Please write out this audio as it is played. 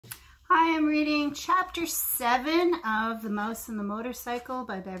Hi, I'm reading Chapter 7 of The Mouse and the Motorcycle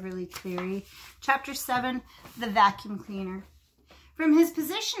by Beverly Cleary. Chapter 7, The Vacuum Cleaner. From his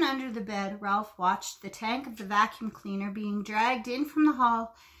position under the bed, Ralph watched the tank of the vacuum cleaner being dragged in from the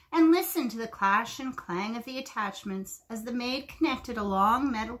hall and listened to the clash and clang of the attachments as the maid connected a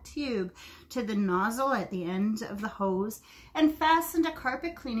long metal tube to the nozzle at the end of the hose and fastened a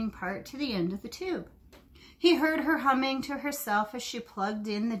carpet cleaning part to the end of the tube. He heard her humming to herself as she plugged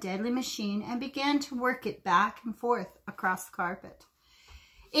in the deadly machine and began to work it back and forth across the carpet.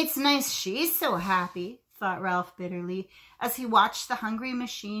 "It's nice she's so happy," thought Ralph bitterly, as he watched the hungry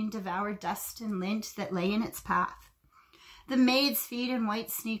machine devour dust and lint that lay in its path. The maid's feet in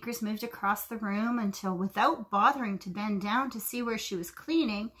white sneakers moved across the room until, without bothering to bend down to see where she was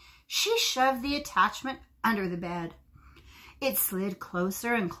cleaning, she shoved the attachment under the bed. It slid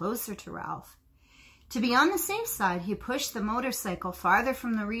closer and closer to Ralph. To be on the safe side, he pushed the motorcycle farther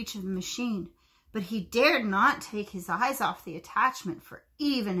from the reach of the machine, but he dared not take his eyes off the attachment for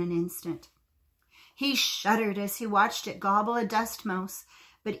even an instant. He shuddered as he watched it gobble a dust mouse,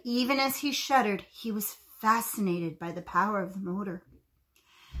 but even as he shuddered, he was fascinated by the power of the motor.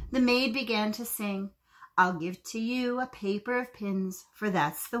 The maid began to sing, "I'll give to you a paper of pins, for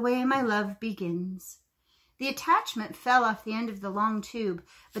that's the way my love begins." The attachment fell off the end of the long tube,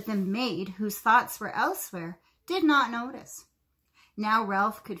 but the maid, whose thoughts were elsewhere, did not notice. Now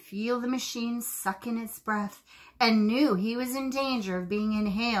Ralph could feel the machine suck in its breath and knew he was in danger of being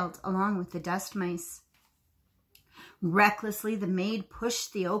inhaled along with the dust mice. Recklessly, the maid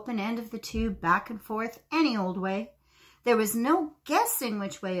pushed the open end of the tube back and forth any old way. There was no guessing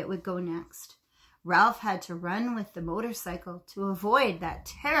which way it would go next. Ralph had to run with the motorcycle to avoid that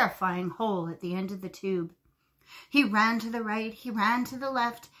terrifying hole at the end of the tube. He ran to the right, he ran to the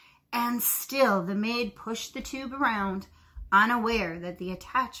left, and still the maid pushed the tube around, unaware that the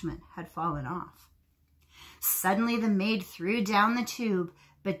attachment had fallen off. Suddenly the maid threw down the tube,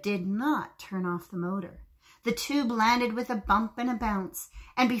 but did not turn off the motor. The tube landed with a bump and a bounce,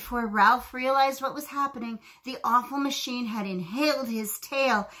 and before Ralph realized what was happening, the awful machine had inhaled his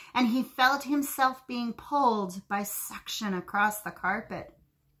tail, and he felt himself being pulled by suction across the carpet.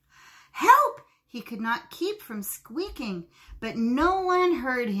 "Help!" He could not keep from squeaking, but no one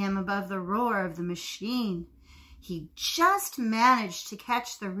heard him above the roar of the machine. He just managed to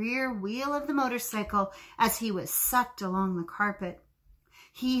catch the rear wheel of the motorcycle as he was sucked along the carpet.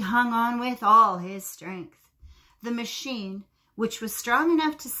 He hung on with all his strength. The machine, which was strong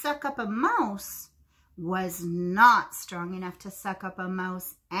enough to suck up a mouse, was not strong enough to suck up a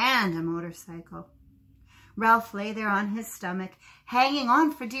mouse and a motorcycle. Ralph lay there on his stomach, hanging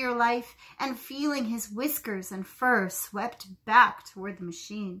on for dear life and feeling his whiskers and fur swept back toward the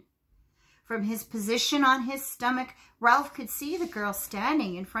machine. From his position on his stomach, Ralph could see the girl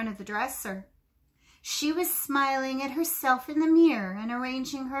standing in front of the dresser. She was smiling at herself in the mirror and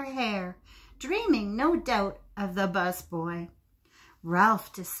arranging her hair, dreaming, no doubt, of the busboy.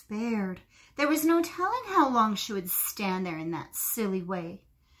 Ralph despaired. There was no telling how long she would stand there in that silly way.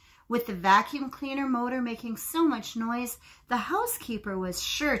 With the vacuum cleaner motor making so much noise, the housekeeper was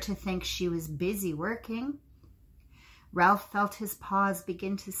sure to think she was busy working. Ralph felt his paws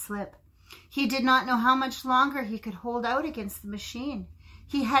begin to slip. He did not know how much longer he could hold out against the machine.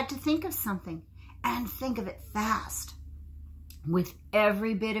 He had to think of something, and think of it fast. With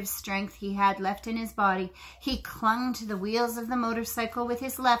every bit of strength he had left in his body, he clung to the wheels of the motorcycle with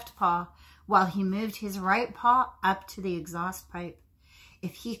his left paw, while he moved his right paw up to the exhaust pipe.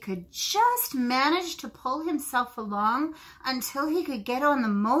 If he could just manage to pull himself along until he could get on the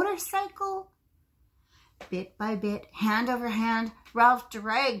motorcycle. Bit by bit, hand over hand, Ralph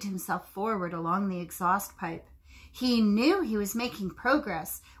dragged himself forward along the exhaust pipe. He knew he was making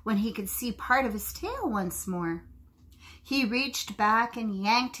progress when he could see part of his tail once more. He reached back and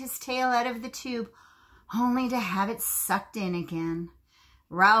yanked his tail out of the tube, only to have it sucked in again.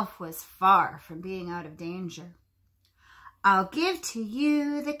 Ralph was far from being out of danger. "I'll give to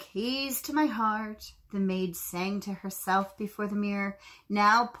you the keys to my heart," the maid sang to herself before the mirror,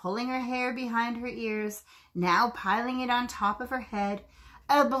 now pulling her hair behind her ears, now piling it on top of her head,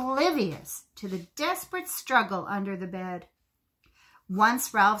 oblivious to the desperate struggle under the bed.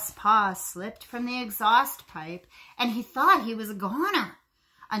 Once Ralph's paw slipped from the exhaust pipe, and he thought he was a goner,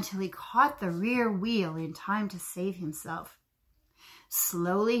 until he caught the rear wheel in time to save himself.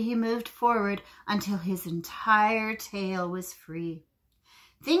 Slowly he moved forward until his entire tail was free.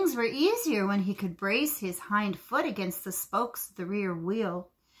 Things were easier when he could brace his hind foot against the spokes of the rear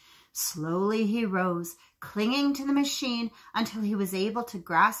wheel. Slowly he rose, clinging to the machine until he was able to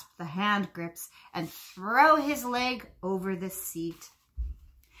grasp the hand grips and throw his leg over the seat.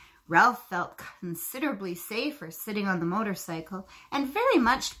 Ralph felt considerably safer sitting on the motorcycle and very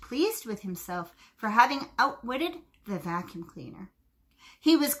much pleased with himself for having outwitted the vacuum cleaner.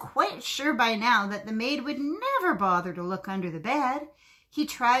 He was quite sure by now that the maid would never bother to look under the bed. He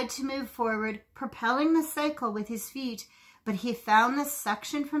tried to move forward, propelling the cycle with his feet, but he found the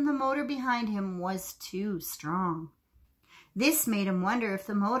suction from the motor behind him was too strong. This made him wonder if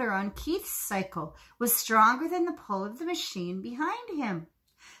the motor on Keith's cycle was stronger than the pull of the machine behind him.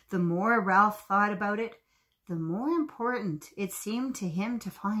 The more Ralph thought about it, the more important it seemed to him to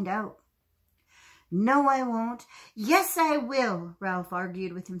find out. "No, I won't. Yes, I will," Ralph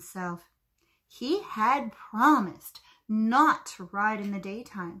argued with himself. He had promised not to ride in the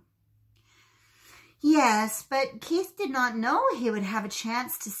daytime. Yes, but Keith did not know he would have a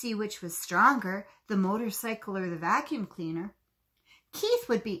chance to see which was stronger, the motorcycle or the vacuum cleaner. Keith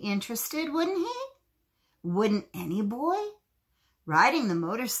would be interested, wouldn't he? Wouldn't any boy? Riding the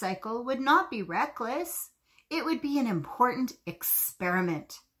motorcycle would not be reckless. It would be an important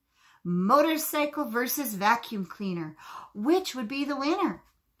experiment. Motorcycle versus vacuum cleaner. Which would be the winner?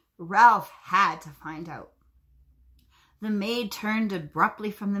 Ralph had to find out. The maid turned abruptly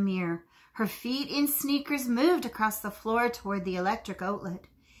from the mirror. Her feet in sneakers moved across the floor toward the electric outlet.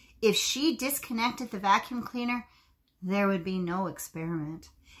 If she disconnected the vacuum cleaner, there would be no experiment.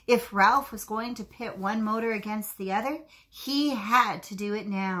 If Ralph was going to pit one motor against the other, he had to do it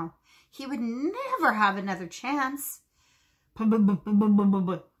now. He would never have another chance.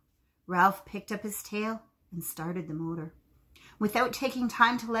 Ralph picked up his tail and started the motor. Without taking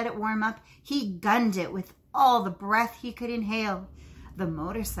time to let it warm up, he gunned it with all the breath he could inhale. The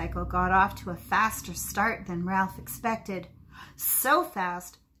motorcycle got off to a faster start than Ralph expected. So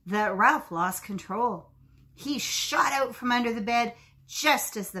fast that Ralph lost control. He shot out from under the bed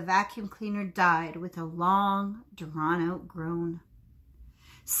just as the vacuum cleaner died with a long, drawn-out groan.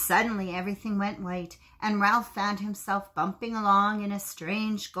 Suddenly everything went white, and Ralph found himself bumping along in a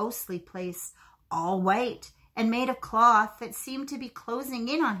strange, ghostly place, all white and made of cloth that seemed to be closing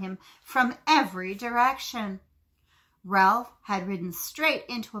in on him from every direction. Ralph had ridden straight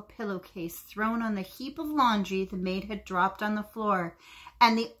into a pillowcase thrown on the heap of laundry the maid had dropped on the floor,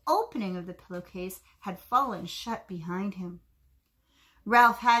 and the opening of the pillowcase had fallen shut behind him.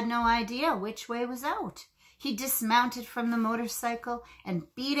 Ralph had no idea which way was out. He dismounted from the motorcycle and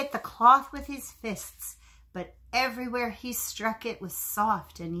beat at the cloth with his fists, but everywhere he struck it was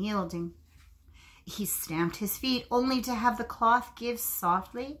soft and yielding. He stamped his feet only to have the cloth give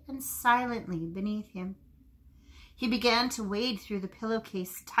softly and silently beneath him. He began to wade through the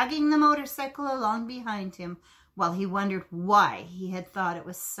pillowcase, tugging the motorcycle along behind him, while he wondered why he had thought it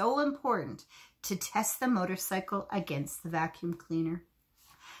was so important to test the motorcycle against the vacuum cleaner.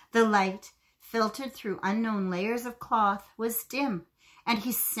 The light, filtered through unknown layers of cloth, was dim, and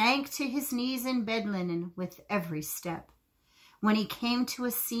he sank to his knees in bed linen with every step. When he came to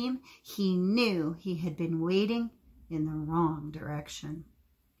a seam, he knew he had been wading in the wrong direction.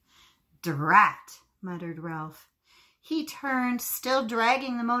 "Drat," muttered Ralph. He turned, still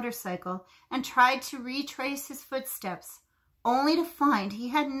dragging the motorcycle, and tried to retrace his footsteps, only to find he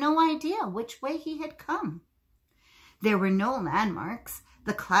had no idea which way he had come. There were no landmarks.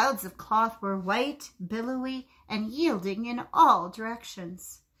 The clouds of cloth were white, billowy, and yielding in all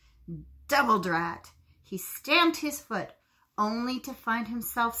directions. Double drat! He stamped his foot, only to find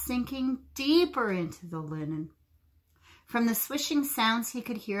himself sinking deeper into the linen. From the swishing sounds he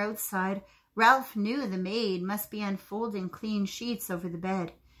could hear outside, Ralph knew the maid must be unfolding clean sheets over the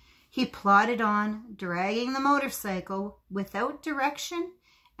bed. He plodded on, dragging the motorcycle without direction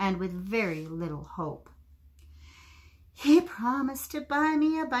and with very little hope. "He promised to buy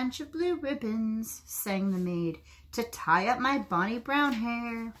me a bunch of blue ribbons," sang the maid, "to tie up my bonny brown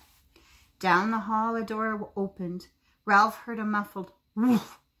hair." Down the hall a door opened. Ralph heard a muffled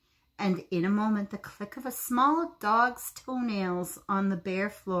woof, and in a moment the click of a small dog's toenails on the bare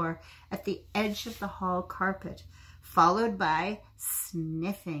floor at the edge of the hall carpet, followed by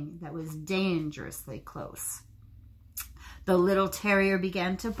sniffing that was dangerously close. The little terrier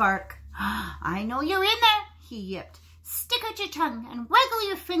began to bark. "I know you're in there," he yipped. "Stick out your tongue and waggle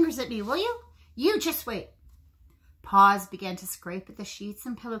your fingers at me, will you? You just wait." Paws began to scrape at the sheets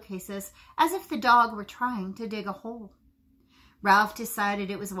and pillowcases as if the dog were trying to dig a hole. Ralph decided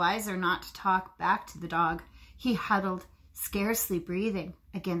it was wiser not to talk back to the dog. He huddled, scarcely breathing,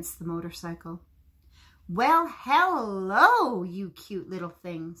 against the motorcycle. "Well, hello, you cute little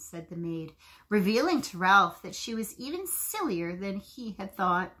thing," said the maid, revealing to Ralph that she was even sillier than he had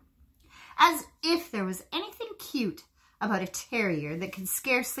thought. As if there was anything cute about a terrier that could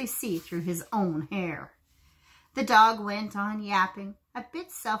scarcely see through his own hair. The dog went on yapping, a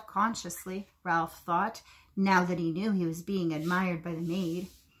bit self-consciously, Ralph thought, now that he knew he was being admired by the maid.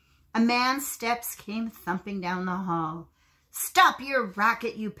 A man's steps came thumping down the hall. "Stop your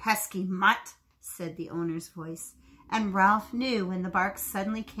racket, you pesky mutt," said the owner's voice, and Ralph knew when the bark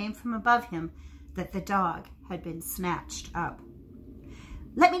suddenly came from above him that the dog had been snatched up.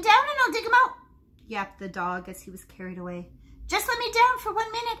 "Let me down and I'll dig him out," yapped the dog as he was carried away. "Just let me down for 1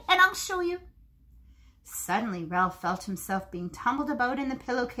 minute and I'll show you." Suddenly, Ralph felt himself being tumbled about in the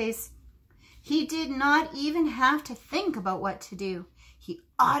pillowcase. He did not even have to think about what to do. He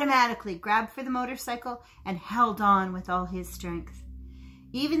automatically grabbed for the motorcycle and held on with all his strength.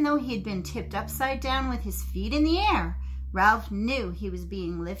 Even though he had been tipped upside down with his feet in the air, Ralph knew he was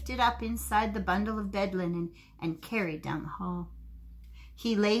being lifted up inside the bundle of bed linen and carried down the hall.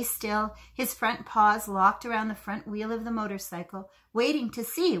 He lay still, his front paws locked around the front wheel of the motorcycle, waiting to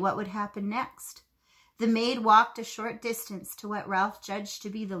see what would happen next. The maid walked a short distance to what Ralph judged to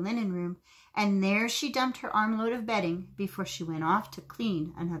be the linen room, and there she dumped her armload of bedding before she went off to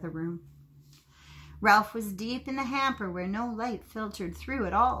clean another room. Ralph was deep in the hamper where no light filtered through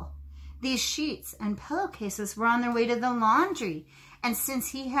at all. These sheets and pillowcases were on their way to the laundry, and since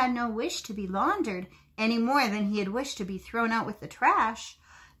he had no wish to be laundered any more than he had wished to be thrown out with the trash,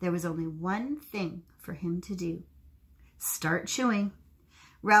 there was only one thing for him to do: start chewing.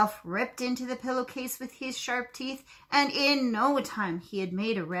 Ralph ripped into the pillowcase with his sharp teeth, and in no time he had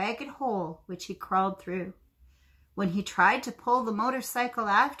made a ragged hole which he crawled through. When he tried to pull the motorcycle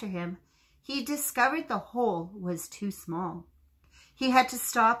after him, he discovered the hole was too small. He had to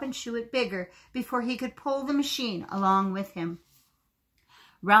stop and chew it bigger before he could pull the machine along with him.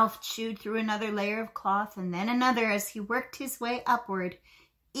 Ralph chewed through another layer of cloth and then another as he worked his way upward,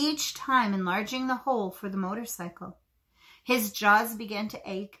 each time enlarging the hole for the motorcycle. His jaws began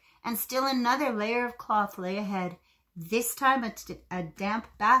to ache, and still another layer of cloth lay ahead, this time a damp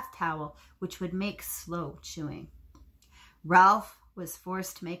bath towel, which would make slow chewing. Ralph was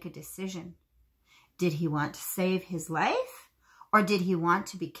forced to make a decision. Did he want to save his life, or did he want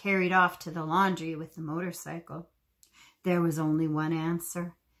to be carried off to the laundry with the motorcycle? There was only one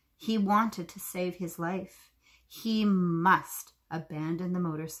answer. He wanted to save his life. He must abandon the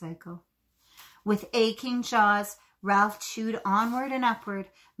motorcycle. With aching jaws, Ralph chewed onward and upward,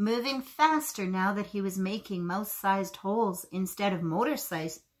 moving faster now that he was making mouse-sized holes instead of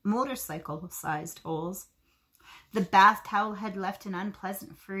motorcycle-sized holes. The bath towel had left an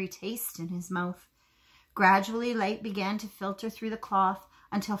unpleasant furry taste in his mouth. Gradually, light began to filter through the cloth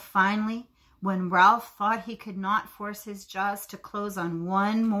until finally, when Ralph thought he could not force his jaws to close on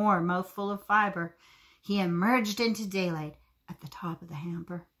one more mouthful of fiber, he emerged into daylight at the top of the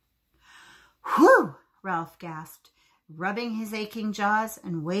hamper. "Whew!" Ralph gasped, rubbing his aching jaws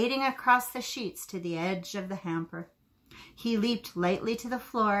and wading across the sheets to the edge of the hamper. He leaped lightly to the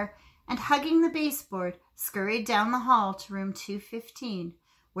floor and, hugging the baseboard, scurried down the hall to room 215,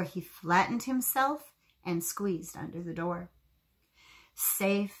 where he flattened himself and squeezed under the door.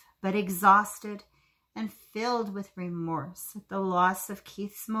 Safe but exhausted and filled with remorse at the loss of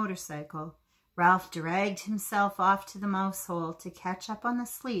Keith's motorcycle, Ralph dragged himself off to the mouse hole to catch up on the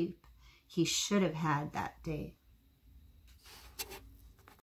sleep he should have had that day.